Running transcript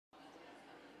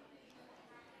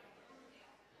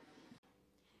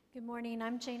Good morning.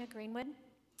 I'm Jana Greenwood,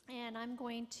 and I'm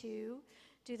going to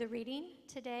do the reading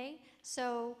today.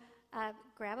 So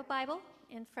grab a Bible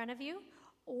in front of you,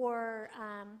 or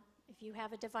if you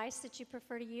have a device that you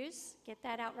prefer to use, get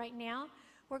that out right now.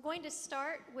 We're going to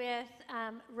start with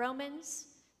Romans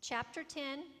chapter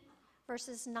 10,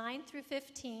 verses 9 through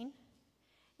 15,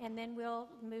 and then we'll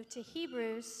move to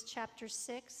Hebrews chapter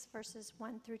 6, verses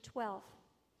 1 through 12.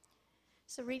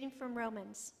 So reading from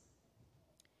Romans.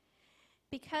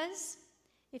 Because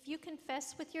if you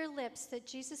confess with your lips that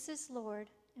Jesus is Lord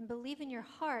and believe in your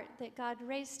heart that God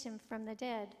raised him from the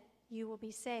dead, you will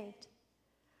be saved.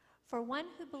 For one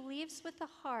who believes with the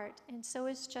heart and so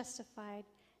is justified,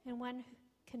 and one who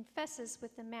confesses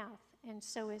with the mouth and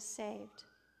so is saved.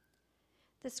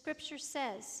 The scripture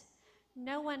says,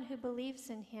 "No one who believes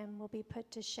in him will be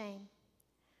put to shame.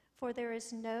 For there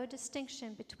is no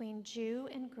distinction between Jew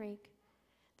and Greek.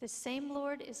 The same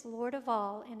Lord is Lord of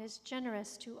all and is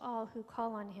generous to all who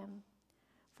call on him.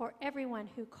 For everyone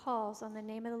who calls on the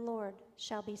name of the Lord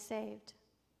shall be saved.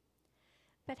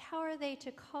 But how are they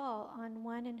to call on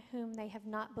one in whom they have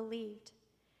not believed?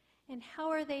 And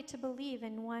how are they to believe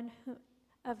in one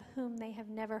of whom they have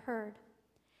never heard?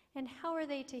 And how are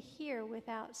they to hear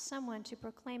without someone to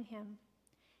proclaim him?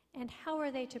 And how are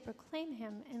they to proclaim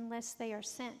him unless they are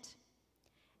sent?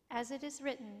 As it is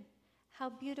written, how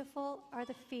beautiful are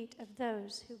the feet of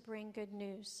those who bring good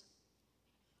news."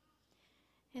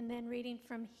 And then reading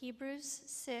from Hebrews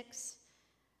 6,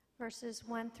 verses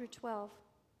 1 through 12.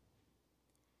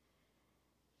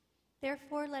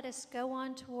 Therefore, let us go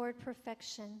on toward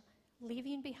perfection,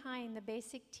 leaving behind the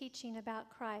basic teaching about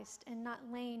Christ and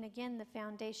not laying again the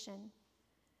foundation: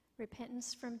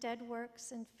 repentance from dead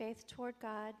works and faith toward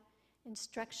God,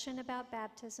 instruction about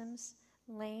baptisms,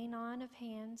 laying on of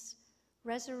hands,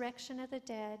 resurrection of the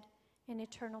dead, and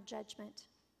eternal judgment.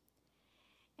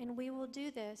 And we will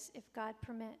do this if God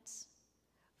permits,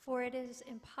 for it is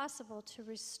impossible to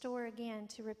restore again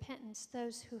to repentance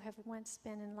those who have once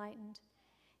been enlightened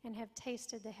and have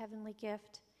tasted the heavenly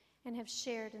gift and have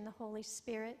shared in the Holy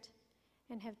Spirit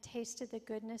and have tasted the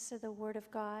goodness of the Word of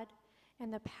God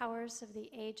and the powers of the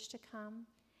age to come,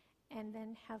 and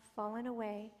then have fallen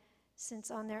away, since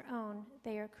on their own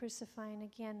they are crucifying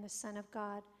again the Son of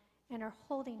God and are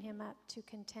holding him up to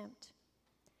contempt.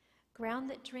 Ground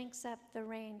that drinks up the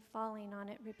rain falling on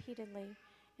it repeatedly,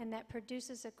 and that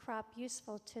produces a crop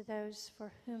useful to those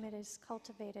for whom it is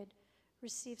cultivated,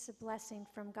 receives a blessing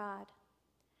from God.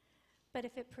 But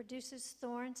if it produces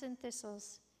thorns and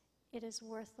thistles, it is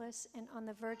worthless and on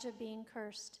the verge of being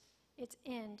cursed. Its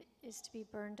end is to be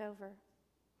burned over.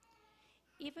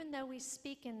 Even though we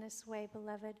speak in this way,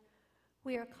 beloved,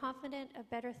 we are confident of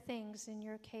better things in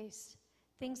your case,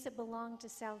 things that belong to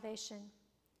salvation.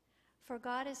 For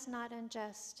God is not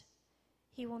unjust.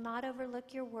 He will not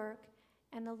overlook your work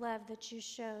and the love that you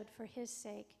showed for his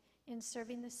sake in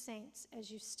serving the saints as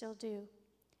you still do.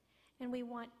 And we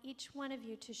want each one of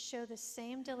you to show the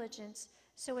same diligence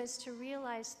so as to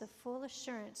realize the full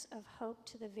assurance of hope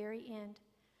to the very end,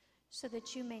 so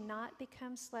that you may not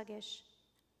become sluggish,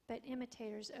 but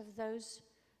imitators of those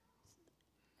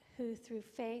who through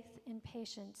faith and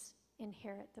patience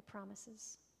inherit the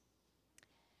promises.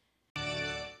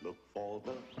 Look for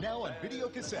the... Now on video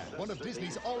cassette, one of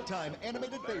Disney's all-time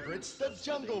animated favorites, The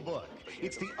Jungle Book.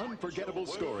 It's the unforgettable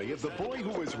story of the boy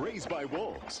who was raised by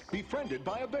wolves, befriended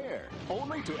by a bear,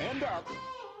 only to end up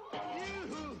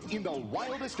in the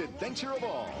wildest adventure of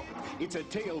all. It's a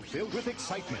tale filled with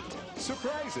excitement,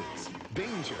 surprises,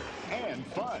 danger, and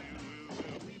fun.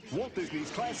 Walt Disney's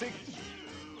classic,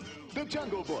 The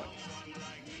Jungle Book.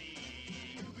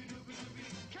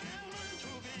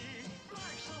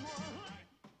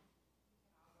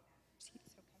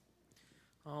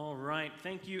 All right.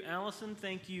 Thank you, Allison.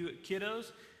 Thank you,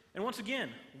 kiddos. And once again,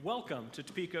 welcome to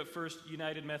Topeka First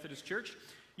United Methodist Church.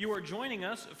 You are joining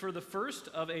us for the first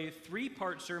of a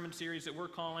three-part sermon series that we're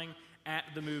calling At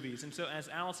the Movies. And so, as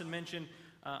Allison mentioned,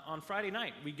 on Friday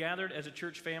night, we gathered as a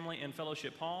church family in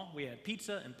Fellowship Hall. We had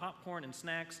pizza and popcorn and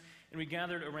snacks, and we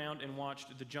gathered around and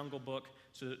watched The Jungle Book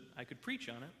so that I could preach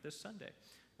on it this Sunday.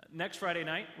 Next Friday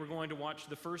night, we're going to watch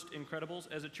the first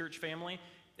Incredibles as a church family,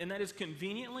 and that is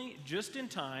conveniently just in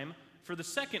time for the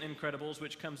second Incredibles,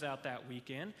 which comes out that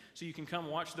weekend. So you can come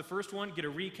watch the first one, get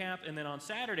a recap, and then on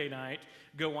Saturday night,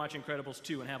 go watch Incredibles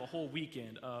 2 and have a whole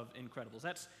weekend of Incredibles.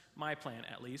 That's my plan,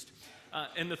 at least.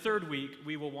 And the third week,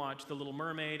 we will watch The Little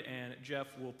Mermaid, and Jeff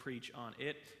will preach on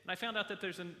it. And I found out that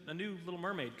there's a new Little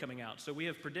Mermaid coming out, so we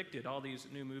have predicted all these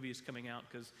new movies coming out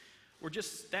because we're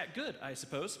just that good, I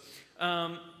suppose.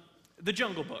 The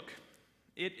Jungle Book.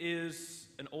 It is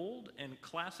an old and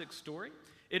classic story.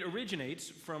 It originates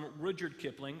from Rudyard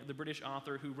Kipling, the British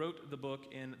author who wrote the book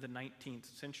in the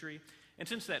 19th century. And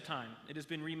since that time, it has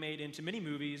been remade into many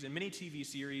movies and many TV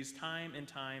series time and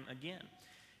time again.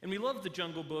 And we love the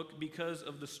Jungle Book because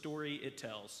of the story it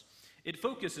tells. It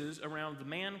focuses around the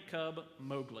man cub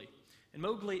Mowgli. And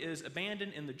Mowgli is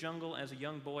abandoned in the jungle as a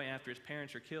young boy after his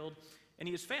parents are killed, and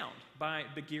he is found by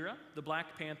Bagheera, the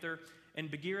Black Panther,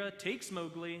 and Bagheera takes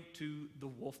Mowgli to the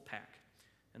wolf pack.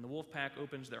 And the wolf pack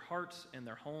opens their hearts and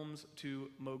their homes to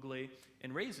Mowgli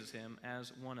and raises him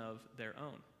as one of their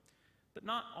own. But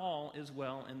not all is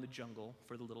well in the jungle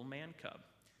for the little man cub.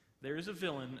 There is a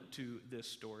villain to this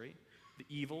story, the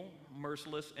evil,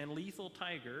 merciless, and lethal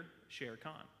tiger, Shere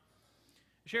Khan.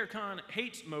 Shere Khan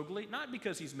hates Mowgli, not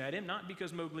because he's met him, not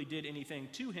because Mowgli did anything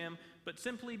to him, but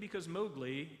simply because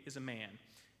Mowgli is a man.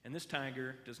 And this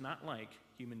tiger does not like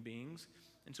human beings,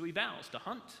 and so he vows to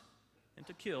hunt and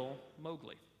to kill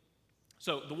Mowgli.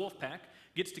 So the wolf pack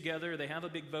gets together, they have a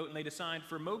big vote, and they decide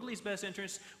for Mowgli's best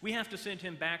interest, we have to send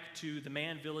him back to the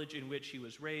man village in which he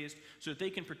was raised so that they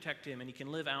can protect him and he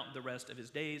can live out the rest of his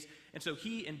days. And so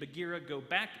he and Bagheera go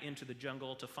back into the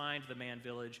jungle to find the man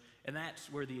village, and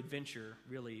that's where the adventure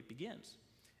really begins.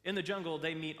 In the jungle,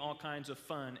 they meet all kinds of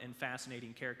fun and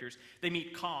fascinating characters. They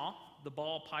meet Kaa, the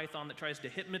ball python that tries to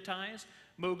hypnotize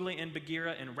Mowgli and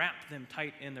Bagheera and wrap them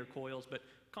tight in their coils, but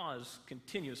Kaa is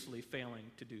continuously failing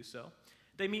to do so.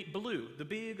 They meet Baloo, the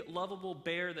big, lovable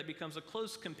bear that becomes a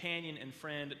close companion and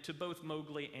friend to both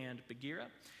Mowgli and Bagheera.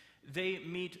 They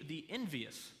meet the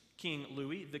envious King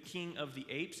Louie, the king of the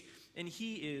apes, and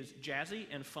he is jazzy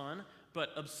and fun, but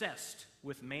obsessed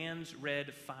with man's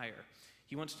red fire.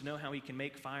 He wants to know how he can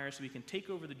make fire so he can take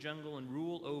over the jungle and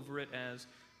rule over it as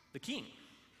the king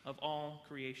of all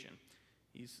creation.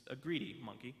 He's a greedy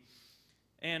monkey.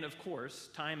 And of course,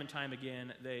 time and time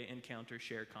again, they encounter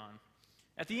Shere Khan.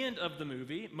 At the end of the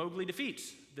movie, Mowgli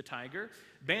defeats the tiger,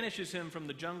 banishes him from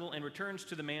the jungle, and returns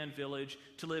to the man village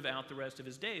to live out the rest of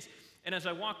his days. And as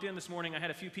I walked in this morning, I had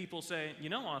a few people say, you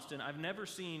know, Austin, I've never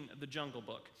seen The Jungle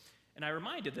Book. And I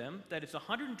reminded them that it's a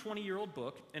 120-year-old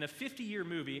book and a 50-year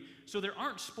movie, so there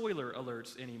aren't spoiler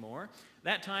alerts anymore.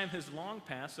 That time has long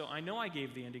passed, so I know I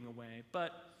gave the ending away,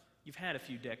 but you've had a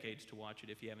few decades to watch it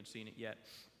if you haven't seen it yet.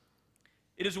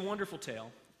 It is a wonderful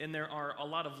tale, and there are a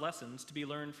lot of lessons to be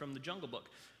learned from the Jungle Book.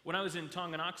 When I was in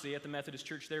Tonganoxie at the Methodist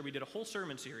church there, we did a whole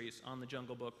sermon series on the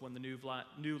Jungle Book when the new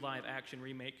live-action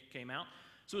remake came out.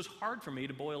 So it was hard for me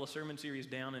to boil a sermon series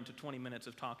down into 20 minutes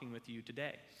of talking with you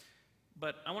today.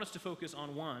 But I want us to focus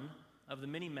on one of the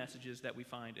many messages that we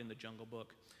find in the Jungle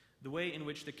Book, the way in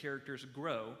which the characters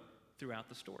grow throughout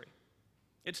the story.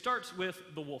 It starts with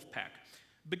the wolf pack.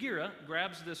 Bagheera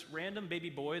grabs this random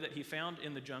baby boy that he found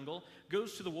in the jungle,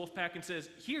 goes to the wolf pack and says,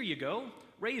 "Here you go,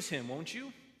 raise him, won't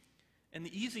you?" And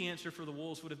the easy answer for the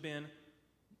wolves would have been,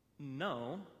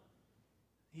 no,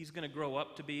 he's going to grow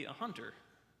up to be a hunter.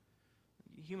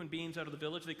 Human beings out of the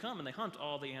village, they come and they hunt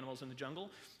all the animals in the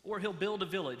jungle, or he'll build a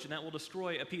village and that will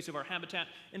destroy a piece of our habitat.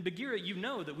 And Bagheera, you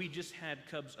know that we just had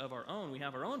cubs of our own. We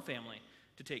have our own family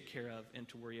to take care of and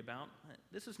to worry about.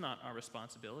 This is not our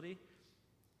responsibility.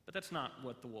 But that's not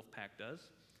what the wolf pack does.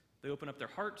 They open up their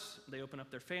hearts, they open up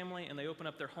their family, and they open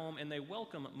up their home, and they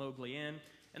welcome Mowgli in,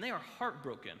 and they are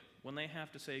heartbroken when they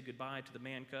have to say goodbye to the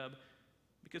man cub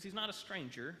because he's not a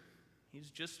stranger,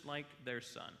 he's just like their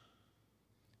son.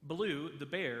 Baloo, the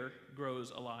bear,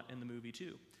 grows a lot in the movie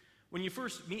too. When you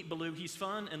first meet Baloo, he's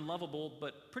fun and lovable,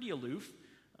 but pretty aloof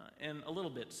and a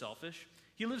little bit selfish.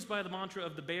 He lives by the mantra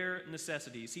of the bare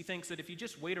necessities. He thinks that if you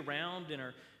just wait around and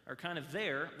are kind of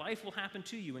there, life will happen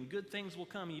to you and good things will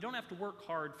come. You don't have to work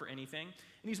hard for anything.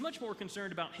 And he's much more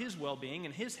concerned about his well-being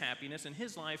and his happiness and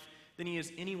his life than he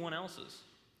is anyone else's.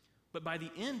 But by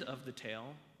the end of the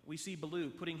tale, we see Baloo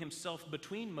putting himself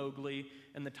between Mowgli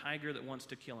and the tiger that wants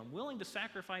to kill him, willing to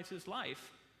sacrifice his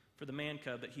life for the man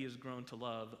cub that he has grown to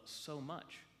love so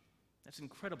much. That's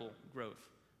incredible growth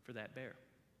for that bear.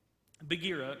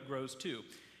 Bagheera grows too.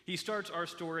 He starts our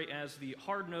story as the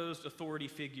hard-nosed authority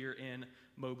figure in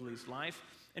Mowgli's life,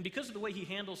 and because of the way he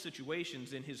handles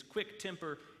situations and his quick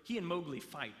temper, he and Mowgli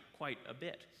fight quite a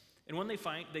bit. And when they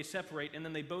fight, they separate, and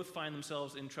then they both find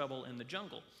themselves in trouble in the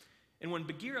jungle. And when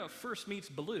Bagheera first meets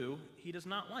Baloo, he does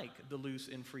not like the loose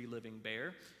and free-living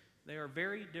bear. They are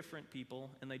very different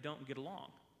people, and they don't get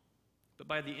along. But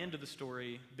by the end of the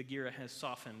story, Bagheera has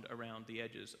softened around the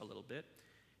edges a little bit.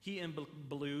 He and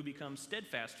Baloo become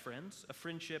steadfast friends, a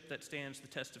friendship that stands the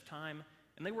test of time,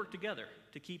 and they work together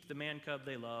to keep the man cub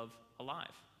they love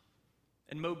alive.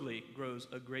 And Mowgli grows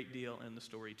a great deal in the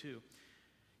story too.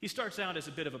 He starts out as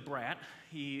a bit of a brat.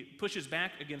 He pushes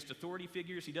back against authority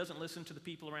figures. He doesn't listen to the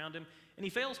people around him. And he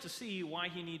fails to see why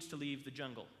he needs to leave the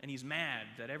jungle. And he's mad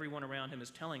that everyone around him is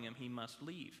telling him he must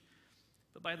leave.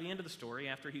 But by the end of the story,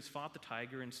 after he's fought the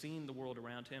tiger and seen the world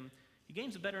around him, he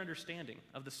gains a better understanding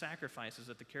of the sacrifices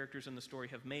that the characters in the story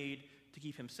have made to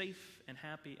keep him safe and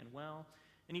happy and well.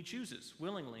 And he chooses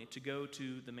willingly to go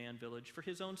to the man village for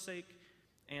his own sake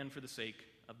and for the sake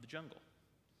of the jungle.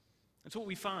 And so what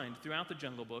we find throughout the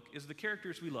Jungle Book is the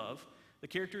characters we love, the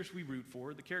characters we root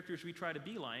for, the characters we try to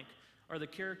be like, are the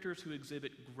characters who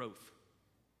exhibit growth.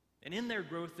 And in their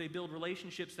growth, they build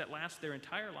relationships that last their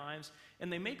entire lives,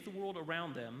 and they make the world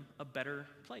around them a better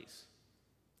place.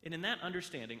 And in that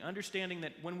understanding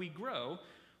that when we grow,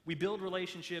 we build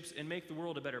relationships and make the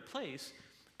world a better place,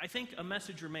 I think a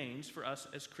message remains for us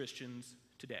as Christians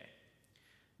today.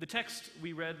 The text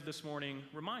we read this morning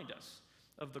remind us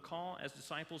of the call as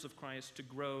disciples of Christ to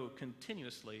grow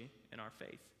continuously in our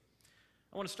faith.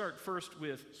 I want to start first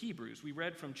with Hebrews. We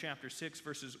read from chapter 6,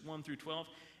 verses 1 through 12,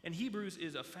 and Hebrews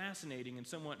is a fascinating and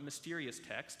somewhat mysterious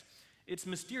text. It's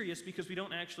mysterious because we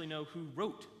don't actually know who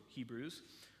wrote Hebrews.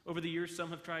 Over the years, some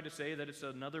have tried to say that it's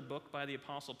another book by the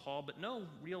Apostle Paul, but no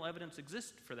real evidence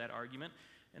exists for that argument,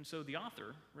 and so the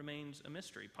author remains a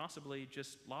mystery, possibly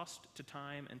just lost to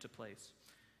time and to place.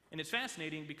 And it's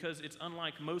fascinating because it's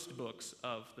unlike most books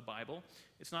of the Bible.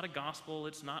 It's not a gospel,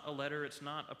 it's not a letter, it's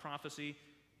not a prophecy,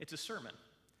 it's a sermon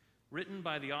written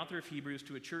by the author of Hebrews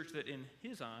to a church that in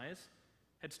his eyes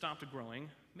had stopped growing,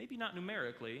 maybe not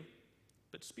numerically,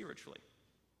 but spiritually.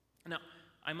 Now,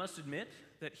 I must admit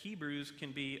that Hebrews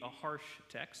can be a harsh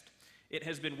text. It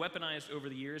has been weaponized over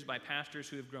the years by pastors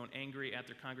who have grown angry at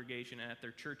their congregation and at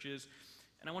their churches,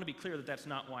 and I want to be clear that that's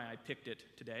not why I picked it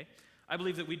today. I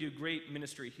believe that we do great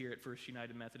ministry here at First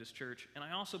United Methodist Church, and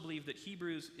I also believe that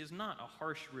Hebrews is not a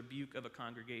harsh rebuke of a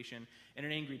congregation and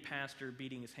an angry pastor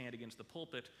beating his hand against the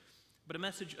pulpit, but a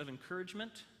message of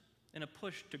encouragement and a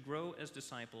push to grow as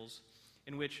disciples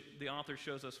in which the author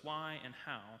shows us why and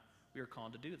how we are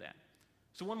called to do that.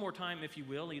 So one more time, if you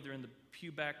will, either in the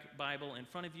pewback Bible in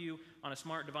front of you, on a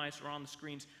smart device, or on the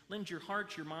screens, lend your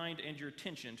heart, your mind, and your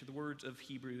attention to the words of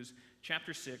Hebrews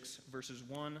chapter 6, verses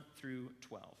 1 through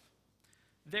 12.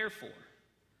 Therefore,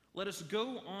 let us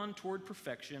go on toward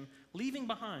perfection, leaving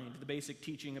behind the basic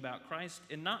teaching about Christ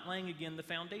and not laying again the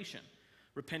foundation: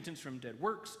 repentance from dead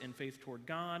works and faith toward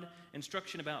God,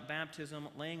 instruction about baptism,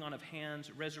 laying on of hands,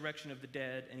 resurrection of the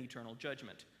dead, and eternal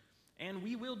judgment. And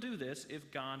we will do this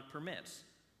if God permits.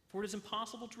 For it is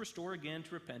impossible to restore again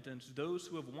to repentance those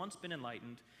who have once been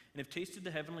enlightened and have tasted the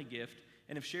heavenly gift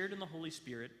and have shared in the Holy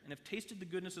Spirit and have tasted the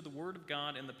goodness of the Word of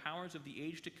God and the powers of the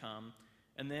age to come,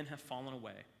 and then have fallen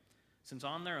away, since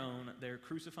on their own they are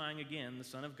crucifying again the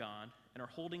Son of God and are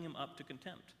holding him up to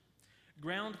contempt.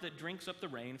 Ground that drinks up the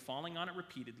rain, falling on it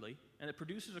repeatedly, and that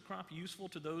produces a crop useful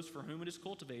to those for whom it is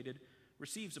cultivated,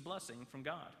 receives a blessing from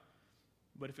God.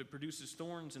 But if it produces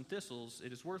thorns and thistles,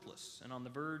 it is worthless and on the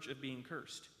verge of being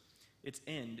cursed. Its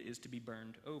end is to be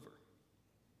burned over.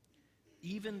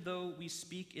 Even though we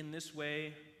speak in this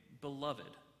way,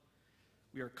 beloved,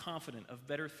 we are confident of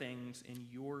better things in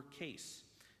your case,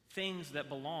 things that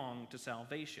belong to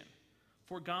salvation.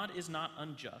 For God is not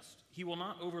unjust. He will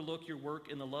not overlook your work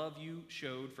in the love you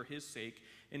showed for his sake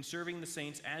in serving the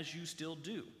saints as you still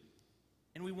do.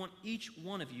 And we want each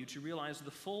one of you to realize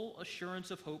the full assurance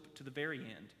of hope to the very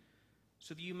end,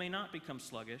 so that you may not become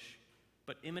sluggish,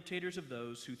 but imitators of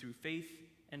those who through faith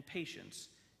and patience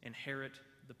inherit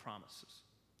the promises.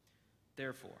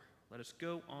 Therefore, let us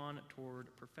go on toward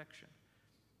perfection.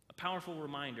 A powerful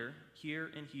reminder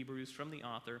here in Hebrews from the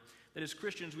author that as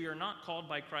Christians we are not called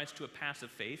by Christ to a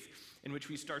passive faith in which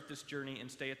we start this journey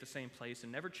and stay at the same place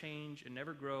and never change and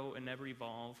never grow and never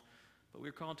evolve, but we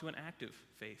are called to an active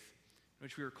faith in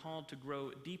which we are called to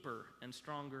grow deeper and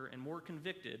stronger and more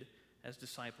convicted as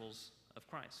disciples of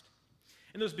Christ.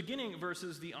 In those beginning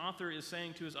verses, the author is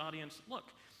saying to his audience, look,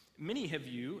 many of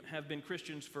you have been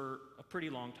Christians for a pretty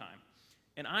long time.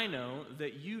 And I know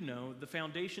that you know the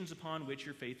foundations upon which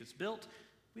your faith is built.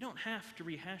 We don't have to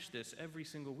rehash this every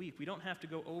single week. We don't have to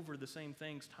go over the same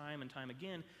things time and time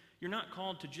again. You're not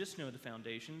called to just know the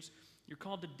foundations. You're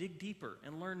called to dig deeper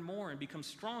and learn more and become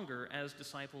stronger as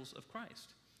disciples of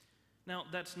Christ. Now,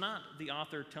 that's not the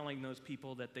author telling those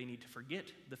people that they need to forget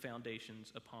the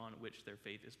foundations upon which their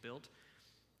faith is built.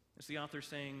 It's the author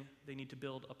saying they need to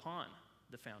build upon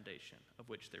the foundation of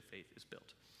which their faith is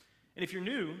built. And if you're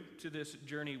new to this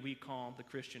journey we call the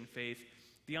Christian faith,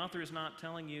 the author is not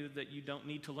telling you that you don't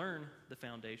need to learn the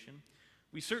foundation.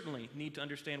 We certainly need to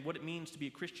understand what it means to be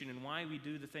a Christian and why we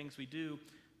do the things we do,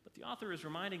 but the author is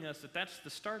reminding us that that's the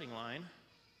starting line.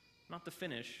 not the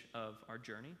finish of our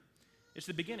journey. It's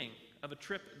the beginning of a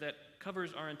trip that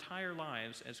covers our entire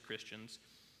lives as Christians.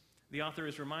 The author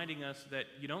is reminding us that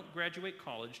you don't graduate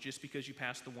college just because you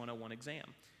pass the 101 exam.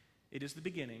 It is the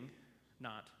beginning,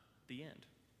 not the end.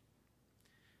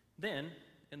 Then,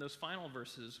 in those final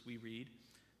verses we read,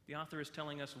 the author is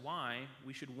telling us why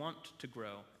we should want to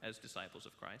grow as disciples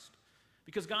of Christ.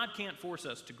 Because God can't force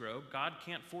us to grow. God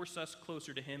can't force us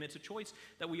closer to Him. It's a choice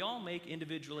that we all make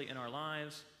individually in our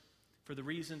lives for the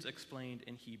reasons explained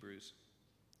in Hebrews.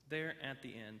 There at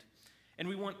the end. And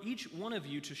we want each one of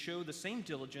you to show the same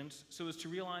diligence so as to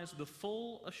realize the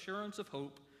full assurance of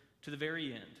hope to the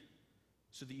very end,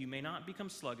 so that you may not become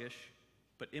sluggish,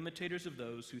 but imitators of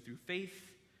those who through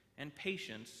faith and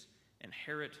patience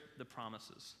inherit the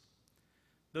promises.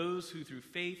 Those who through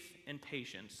faith and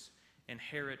patience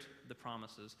inherit the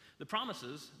promises. The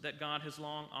promises that God has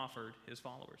long offered His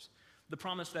followers. The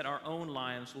promise that our own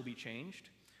lives will be changed.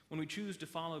 When we choose to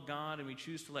follow God and we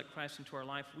choose to let Christ into our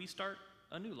life, we start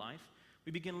a new life.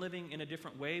 We begin living in a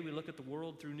different way. We look at the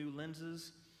world through new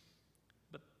lenses.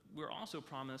 But we're also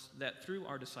promised that through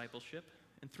our discipleship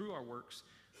and through our works,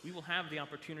 we will have the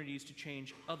opportunities to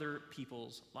change other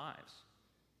people's lives.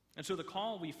 And so the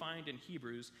call we find in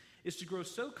Hebrews is to grow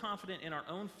so confident in our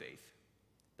own faith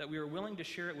that we are willing to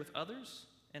share it with others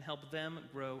and help them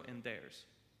grow in theirs.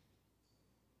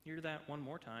 Hear that one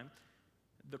more time.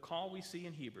 The call we see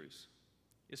in Hebrews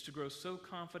is to grow so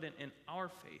confident in our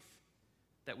faith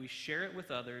that we share it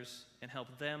with others and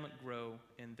help them grow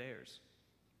in theirs.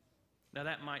 Now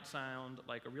that might sound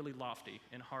like a really lofty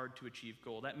and hard to achieve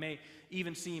goal. That may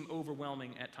even seem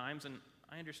overwhelming at times, and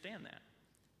I understand that.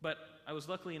 But I was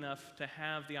lucky enough to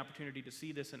have the opportunity to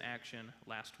see this in action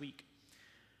last week.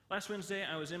 Last Wednesday,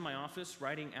 I was in my office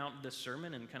writing out this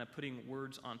sermon and kind of putting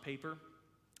words on paper.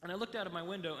 And I looked out of my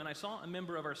window and I saw a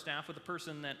member of our staff with a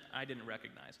person that I didn't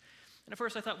recognize. And at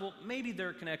first I thought, well, maybe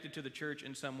they're connected to the church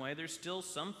in some way. There's still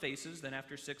some faces that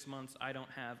after 6 months I don't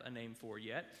have a name for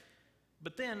yet.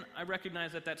 But then I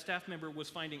recognized that that staff member was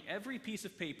finding every piece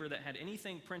of paper that had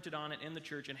anything printed on it in the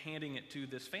church and handing it to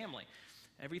this family.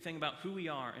 Everything about who we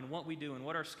are and what we do and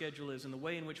what our schedule is and the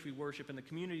way in which we worship and the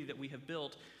community that we have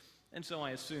built. And so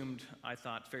I assumed, I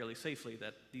thought fairly safely,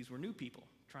 that these were new people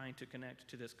trying to connect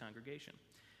to this congregation.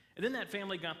 And then that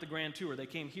family got the grand tour. They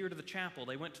came here to the chapel.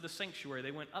 They went to the sanctuary.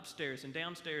 They went upstairs and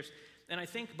downstairs. And I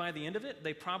think by the end of it,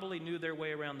 they probably knew their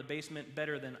way around the basement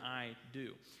better than I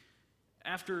do.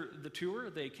 After the tour,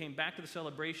 they came back to the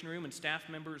celebration room, and staff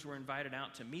members were invited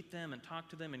out to meet them and talk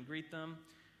to them and greet them.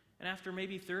 And after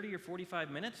maybe 30 or 45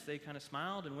 minutes, they kind of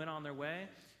smiled and went on their way.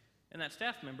 And that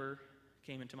staff member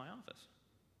came into my office.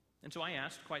 And so I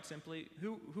asked, quite simply,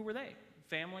 who were they?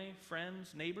 Family,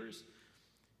 friends, neighbors?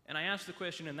 And I asked the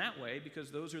question in that way because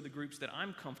those are the groups that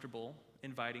I'm comfortable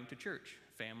inviting to church: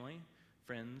 family,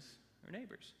 friends, or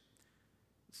neighbors.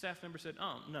 The staff member said,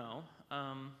 oh, no,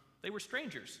 they were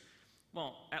strangers.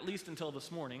 Well, at least until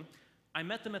this morning. I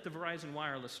met them at the Verizon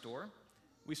Wireless store.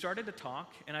 We started to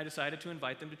talk, and I decided to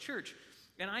invite them to church.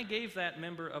 And I gave that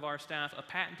member of our staff a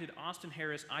patented Austin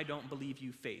Harris "I don't believe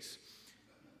you" face.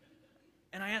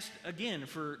 And I asked again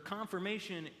for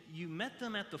confirmation, you met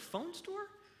them at the phone store?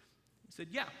 He said,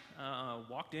 yeah.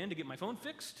 Walked in to get my phone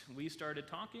fixed. We started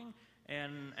talking,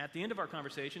 and at the end of our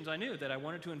conversations, I knew that I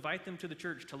wanted to invite them to the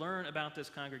church to learn about this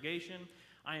congregation.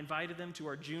 I invited them to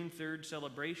our June 3rd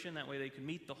celebration. That way they could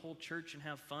meet the whole church and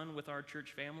have fun with our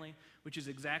church family, which is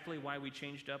exactly why we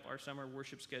changed up our summer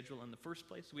worship schedule in the first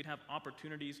place. We'd have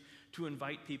opportunities to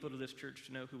invite people to this church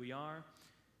to know who we are.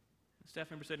 The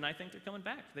staff member said, and I think they're coming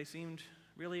back. They seemed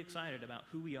really excited about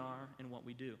who we are and what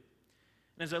we do.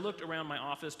 And as I looked around my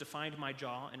office to find my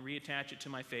jaw and reattach it to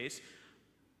my face,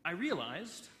 I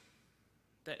realized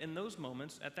that in those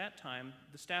moments, at that time,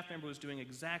 the staff member was doing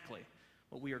exactly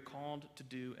what we are called to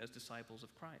do as disciples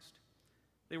of Christ.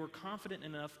 They were confident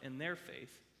enough in their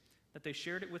faith that they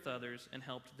shared it with others and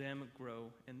helped them grow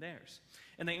in theirs.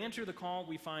 And they answered the call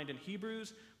we find in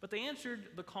Hebrews, but they answered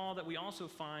the call that we also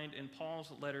find in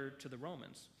Paul's letter to the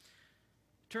Romans.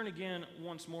 Turn again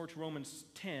once more to Romans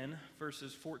 10,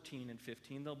 verses 14 and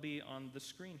 15. They'll be on the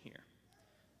screen here.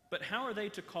 But how are they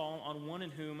to call on one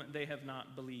in whom they have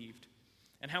not believed?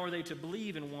 And how are they to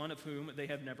believe in one of whom they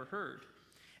have never heard?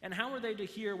 And how are they to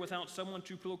hear without someone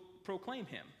to proclaim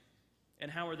him?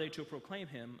 And how are they to proclaim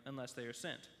him unless they are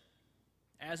sent?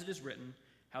 As it is written,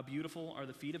 how beautiful are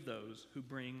the feet of those who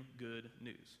bring good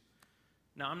news.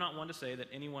 Now, I'm not one to say that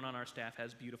anyone on our staff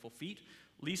has beautiful feet,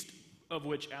 least of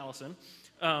which Allison.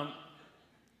 But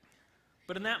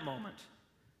in that moment,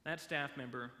 that staff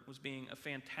member was being a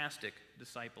fantastic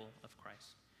disciple of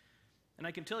Christ. And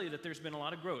I can tell you that there's been a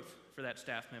lot of growth for that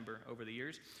staff member over the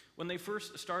years. When they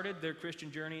first started their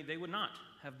Christian journey, they would not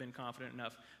have been confident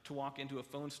enough to walk into a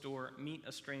phone store, meet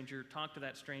a stranger, talk to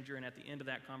that stranger, and at the end of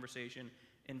that conversation,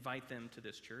 invite them to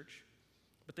this church.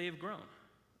 But they have grown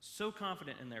so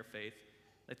confident in their faith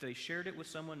that they shared it with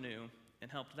someone new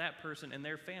and helped that person and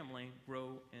their family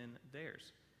grow in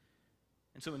theirs.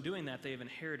 And so in doing that, they have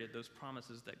inherited those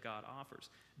promises that God offers.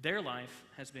 Their life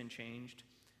has been changed,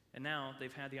 and now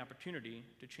they've had the opportunity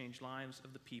to change lives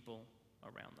of the people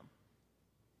around them.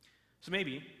 So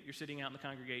maybe you're sitting out in the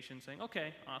congregation saying,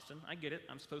 okay, Austin, I get it.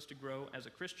 I'm supposed to grow as a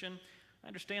Christian. I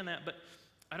understand that, but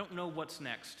I don't know what's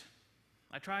next.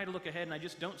 I try to look ahead, and I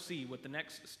just don't see what the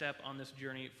next step on this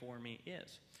journey for me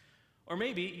is. Or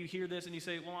maybe you hear this and you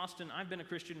say, well, Austin, I've been a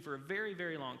Christian for a very,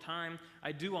 very long time.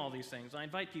 I do all these things. I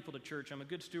invite people to church. I'm a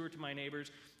good steward to my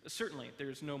neighbors. Certainly,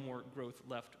 there's no more growth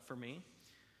left for me.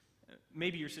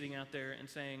 Maybe you're sitting out there and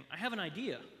saying, I have an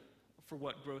idea for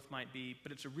what growth might be,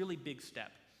 but it's a really big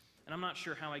step. And I'm not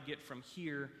sure how I get from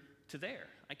here to there.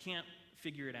 I can't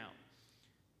figure it out.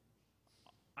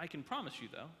 I can promise you,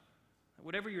 though, that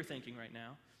whatever you're thinking right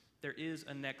now, there is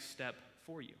a next step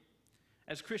for you.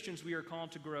 As Christians, we are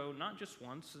called to grow not just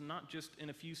once and not just in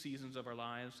a few seasons of our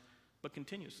lives, but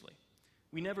continuously.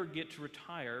 We never get to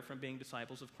retire from being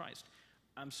disciples of Christ.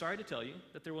 I'm sorry to tell you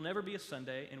that there will never be a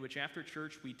Sunday in which after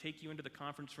church we take you into the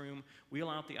conference room, wheel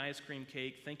out the ice cream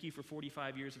cake, thank you for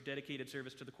 45 years of dedicated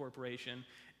service to the corporation,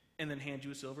 and then hand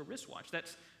you a silver wristwatch.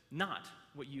 That's not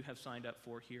what you have signed up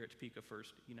for here at Topeka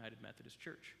First United Methodist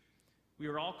Church. We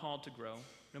are all called to grow,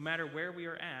 no matter where we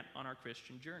are at on our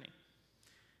Christian journey.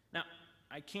 Now,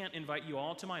 I can't invite you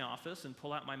all to my office and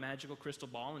pull out my magical crystal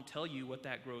ball and tell you what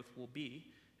that growth will be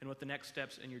and what the next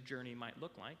steps in your journey might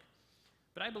look like.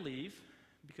 But I believe,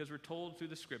 because we're told through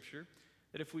the Scripture,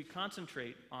 that if we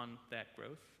concentrate on that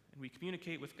growth and we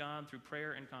communicate with God through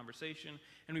prayer and conversation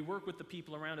and we work with the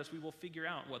people around us, we will figure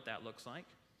out what that looks like.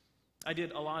 I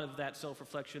did a lot of that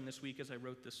self-reflection this week as I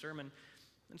wrote this sermon.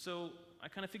 And so I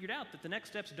kind of figured out that the next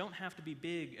steps don't have to be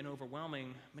big and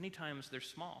overwhelming. Many times they're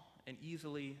small and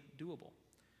easily doable.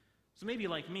 So maybe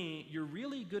like me, you're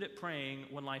really good at praying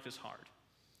when life is hard.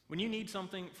 When you need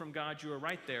something from God, you are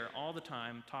right there all the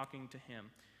time talking to Him.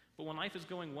 But when life is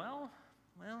going well,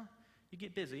 you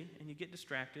get busy and you get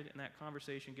distracted and that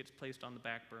conversation gets placed on the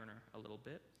back burner a little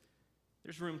bit.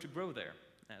 There's room to grow there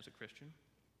as a Christian.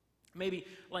 Maybe,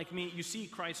 like me, you see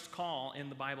Christ's call in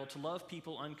the Bible to love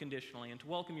people unconditionally and to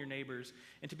welcome your neighbors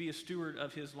and to be a steward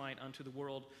of His light unto the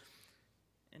world.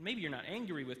 And maybe you're not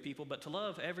angry with people, but to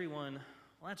love everyone,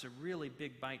 well, that's a really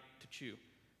big bite to chew.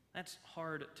 That's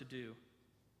hard to do.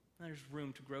 There's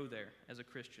room to grow there as a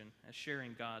Christian, as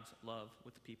sharing God's love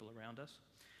with the people around us.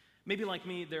 Maybe like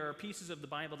me, there are pieces of the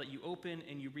Bible that you open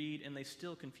and you read and they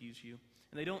still confuse you.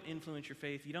 And they don't influence your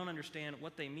faith. You don't understand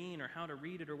what they mean or how to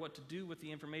read it or what to do with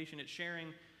the information it's sharing.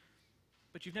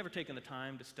 But you've never taken the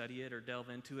time to study it or delve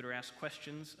into it or ask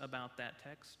questions about that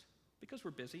text. Because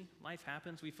we're busy, life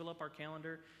happens, we fill up our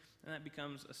calendar, and that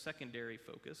becomes a secondary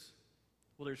focus.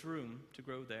 Well, there's room to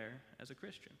grow there as a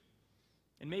Christian.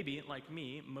 And maybe, like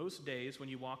me, most days when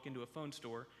you walk into a phone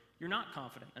store, you're not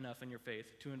confident enough in your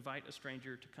faith to invite a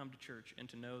stranger to come to church and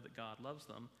to know that God loves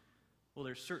them. Well,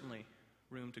 there's certainly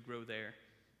room to grow there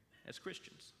as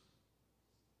Christians.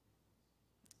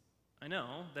 I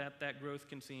know that that growth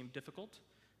can seem difficult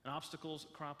and obstacles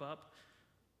crop up,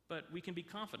 but we can be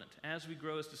confident as we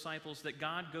grow as disciples that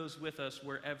God goes with us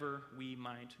wherever we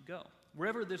might go.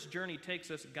 Wherever this journey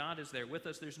takes us, God is there with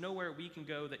us. There's nowhere we can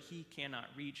go that He cannot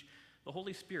reach. The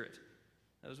Holy Spirit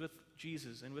that was with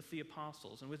Jesus and with the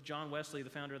apostles and with John Wesley, the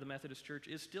founder of the Methodist Church,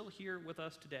 is still here with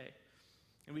us today.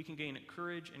 And we can gain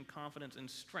courage and confidence and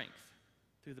strength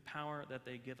through the power that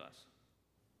they give us.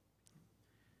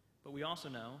 But we also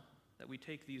know that we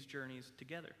take these journeys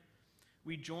together.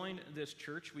 We join this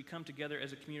church, we come together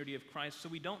as a community of Christ, so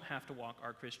we don't have to walk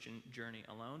our Christian journey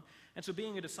alone. And so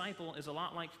being a disciple is a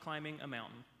lot like climbing a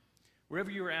mountain.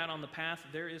 Wherever you are at on the path,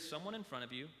 there is someone in front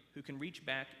of you who can reach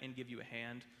back and give you a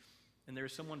hand, and there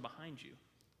is someone behind you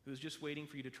who is just waiting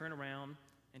for you to turn around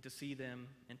and to see them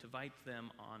and to invite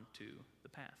them onto the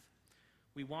path.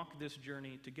 We walk this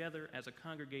journey together as a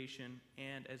congregation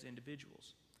and as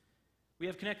individuals. We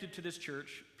have connected to this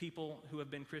church people who have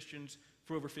been Christians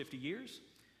for over 50 years,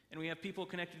 and we have people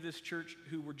connected to this church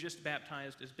who were just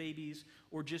baptized as babies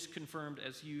or just confirmed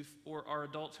as youth or are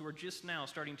adults who are just now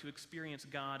starting to experience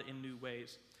God in new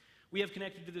ways. We have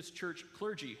connected to this church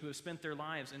clergy who have spent their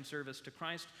lives in service to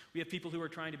Christ. We have people who are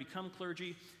trying to become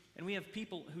clergy, and we have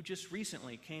people who just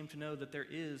recently came to know that there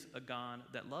is a God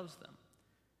that loves them.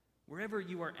 Wherever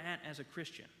you are at as a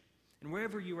Christian, and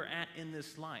wherever you are at in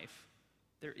this life,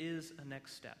 there is a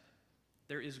next step.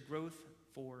 There is growth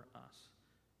for us,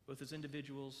 both as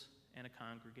individuals and a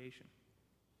congregation.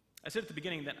 I said at the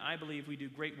beginning that I believe we do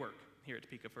great work here at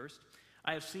Topeka First.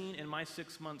 I have seen in my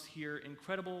 6 months here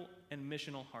incredible and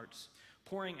missional hearts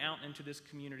pouring out into this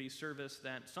community service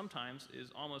that sometimes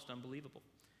is almost unbelievable.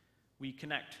 We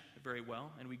connect very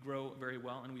well, and we grow very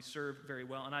well, and we serve very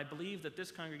well, and I believe that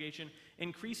this congregation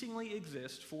increasingly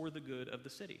exists for the good of the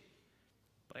city.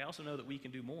 But I also know that we can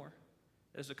do more.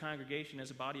 As a congregation, as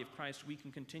a body of Christ, we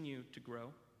can continue to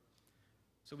grow.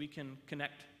 So we can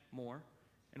connect more,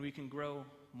 and we can grow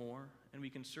more, and we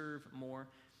can serve more.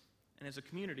 And as a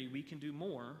community, we can do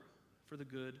more for the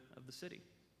good of the city.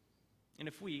 And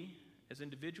if we, as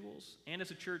individuals and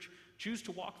as a church, choose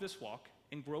to walk this walk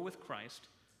and grow with Christ,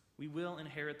 we will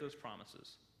inherit those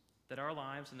promises, that our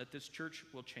lives and that this church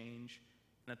will change,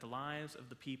 and that the lives of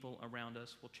the people around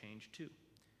us will change too.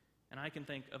 And I can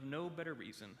think of no better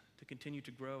reason to continue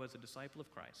to grow as a disciple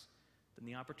of Christ than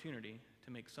the opportunity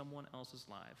to make someone else's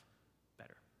life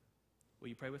better. Will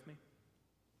you pray with me?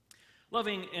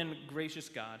 Loving and gracious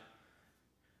God,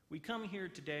 we come here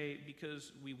today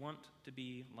because we want to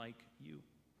be like you.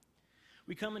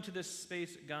 We come into this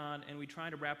space, God, and we try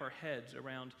to wrap our heads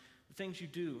around the things you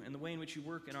do and the way in which you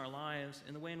work in our lives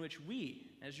and the way in which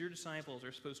we, as your disciples,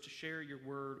 are supposed to share your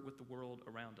word with the world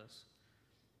around us.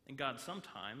 And God,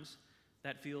 sometimes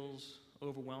that feels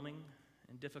overwhelming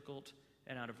and difficult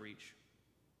and out of reach.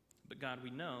 But God, we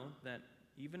know that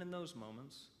even in those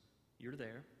moments, you're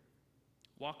there,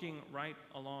 walking right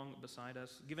along beside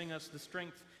us, giving us the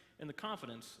strength and the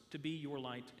confidence to be your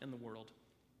light in the world.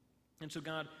 And so,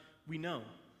 God, we know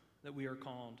that we are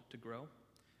called to grow,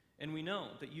 and we know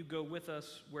that you go with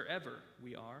us wherever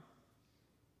we are.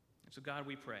 And so, God,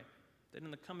 we pray that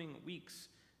in the coming weeks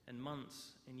and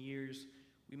months and years,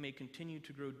 we may continue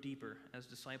to grow deeper as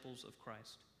disciples of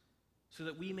Christ, so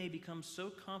that we may become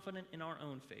so confident in our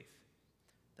own faith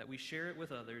that we share it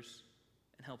with others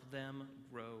and help them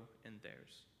grow in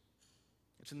theirs.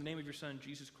 It's in the name of your Son,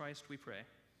 Jesus Christ, we pray.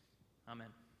 Amen.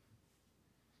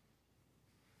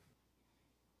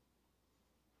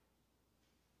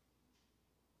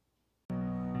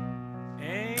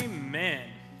 Amen.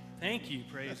 Thank you,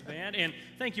 praise band, and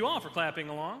thank you all for clapping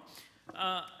along.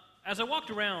 As I walked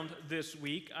around this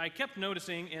week, I kept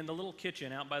noticing in the little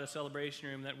kitchen out by the celebration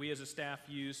room that we as a staff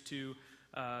use to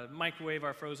microwave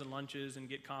our frozen lunches and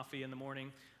get coffee in the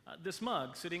morning, this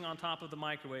mug sitting on top of the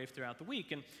microwave throughout the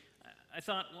week. And I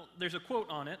thought, well, there's a quote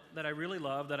on it that I really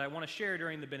love that I want to share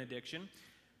during the benediction,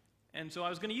 and so I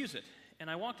was going to use it. And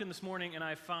I walked in this morning and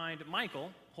I find Michael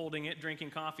holding it,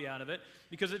 drinking coffee out of it,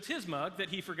 because it's his mug that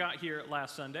he forgot here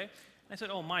last Sunday. And I said,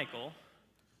 oh, Michael,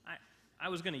 I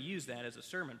was going to use that as a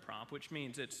sermon prop, which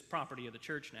means it's property of the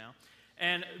church now.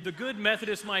 And the good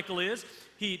Methodist Michael is,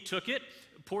 he took it,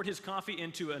 poured his coffee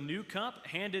into a new cup,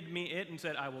 handed me it, and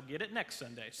said, I will get it next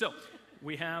Sunday. So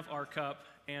we have our cup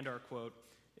and our quote.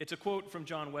 It's a quote from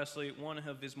John Wesley, one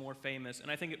of his more famous, and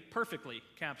I think it perfectly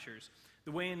captures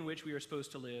the way in which we are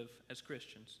supposed to live as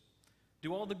Christians.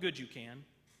 Do all the good you can,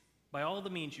 by all the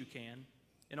means you can,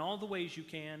 in all the ways you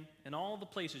can, in all the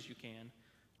places you can,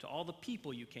 to all the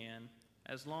people you can,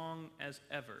 as long as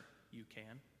ever you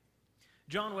can.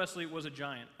 John Wesley was a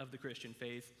giant of the Christian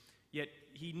faith, yet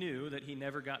he knew that he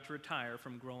never got to retire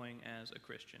from growing as a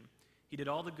Christian. He did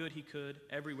all the good he could,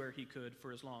 everywhere he could,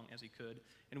 for as long as he could,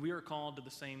 and we are called to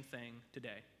the same thing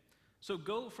today. So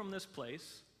go from this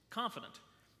place confident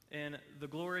in the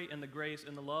glory and the grace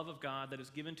and the love of God that is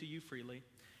given to you freely,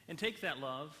 and take that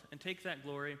love and take that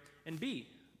glory and be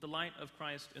the light of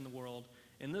Christ in the world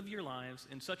and live your lives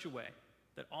in such a way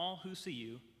that all who see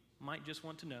you might just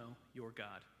want to know your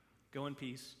God. Go in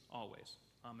peace always.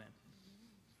 Amen.